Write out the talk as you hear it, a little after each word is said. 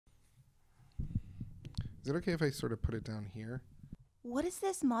Is it okay if I sort of put it down here? What is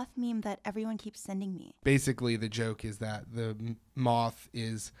this moth meme that everyone keeps sending me? Basically, the joke is that the moth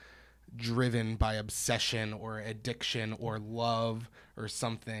is driven by obsession or addiction or love or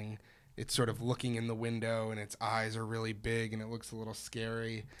something. It's sort of looking in the window and its eyes are really big and it looks a little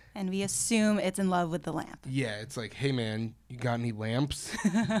scary. And we assume it's in love with the lamp. Yeah, it's like, hey man, you got any lamps?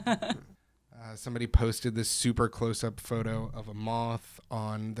 Somebody posted this super close-up photo of a moth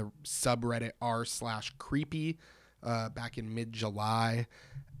on the subreddit r/creepy back in mid-July,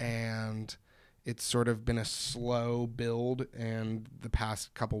 and it's sort of been a slow build, and the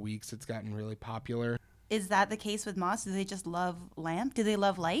past couple weeks it's gotten really popular. Is that the case with moths? Do they just love lamp? Do they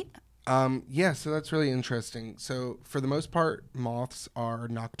love light? Yeah, so that's really interesting. So for the most part, moths are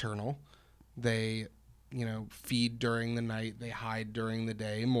nocturnal. They, feed during the night. They hide during the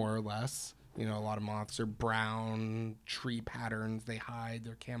day, more or less. A lot of moths are brown, tree patterns. They hide.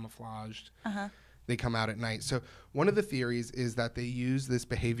 They're camouflaged. Uh-huh. They come out at night. So one of the theories is that they use this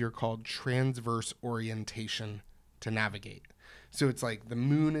behavior called transverse orientation to navigate. So it's like the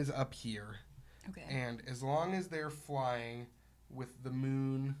moon is up here. Okay. And as long as they're flying with the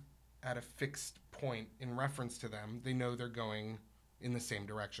moon at a fixed point in reference to them, they know they're going in the same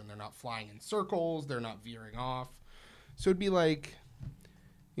direction. They're not flying in circles. They're not veering off. So it'd be like,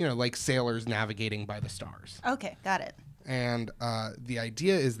 like sailors navigating by the stars. Okay, got it. And the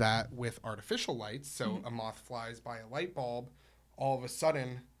idea is that with artificial lights, so a moth flies by a light bulb, all of a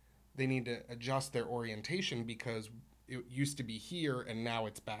sudden they need to adjust their orientation because it used to be here and now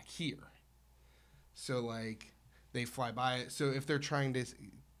it's back here. So like they fly by it. So if they're trying to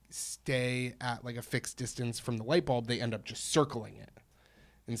stay at like a fixed distance from the light bulb, they end up just circling it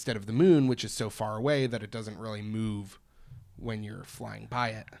instead of the moon, which is so far away that it doesn't really move when you're flying by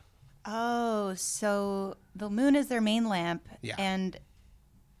it. Oh, so the moon is their main lamp, Yeah. and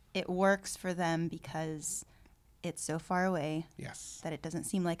it works for them because it's so far away Yes. that it doesn't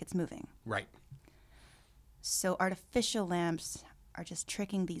seem like it's moving. Right. So artificial lamps are just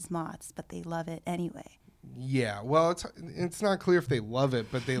tricking these moths, but they love it anyway. Yeah. Well, it's not clear if they love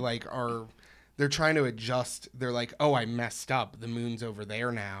it, but they they're trying to adjust. They're like, oh, I messed up. The moon's over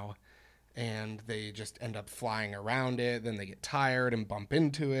there now. And they just end up flying around it. Then they get tired and bump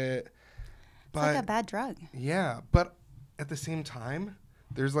into it. But, It's like a bad drug. Yeah. But at the same time,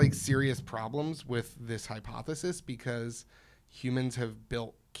 there's like serious problems with this hypothesis because humans have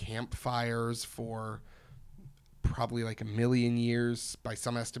built campfires for probably like 1 million years. By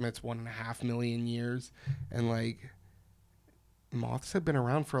some estimates, 1.5 million years. And like moths have been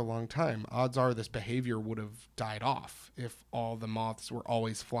around for a long time. Odds are this behavior would have died off if all the moths were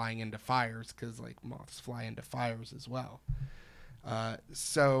always flying into fires, because like moths fly into fires as well.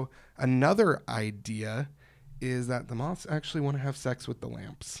 So another idea is that the moths actually want to have sex with the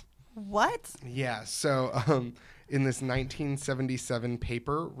lamps. What? Yeah. So in this 1977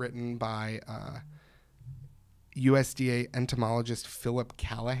 paper written by USDA entomologist Philip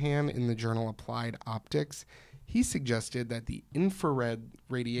Callahan in the journal Applied Optics, he suggested that the infrared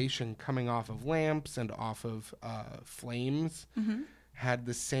radiation coming off of lamps and off of flames had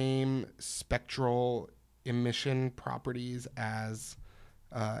the same spectral emission properties as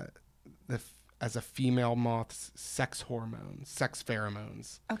as a female moth's sex hormones, sex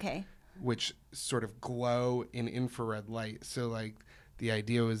pheromones. Okay. Which sort of glow in infrared light. So like the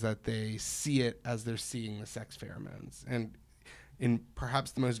idea was that they see it as they're seeing the sex pheromones. And in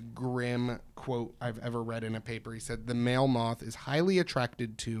perhaps the most grim quote I've ever read in a paper, he said, the male moth is highly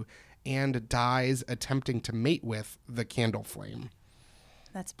attracted to and dies attempting to mate with the candle flame.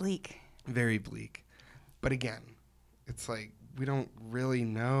 That's bleak. Very bleak. But again, it's like we don't really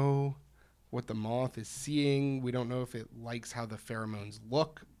know what the moth is seeing. We don't know if it likes how the pheromones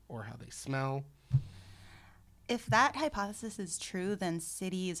look or how they smell. If that hypothesis is true, then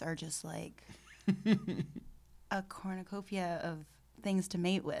cities are just like a cornucopia of things to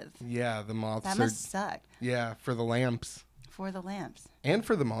mate with. Yeah, the moths That must suck. Yeah, for the lamps. For the lamps. And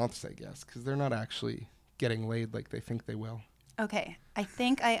for the moths, I guess, because they're not actually getting laid like they think they will. Okay, I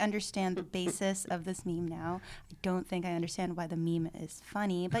think I understand the basis of this meme now. I don't think I understand why the meme is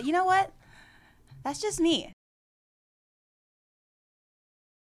funny, but you know what? That's just me.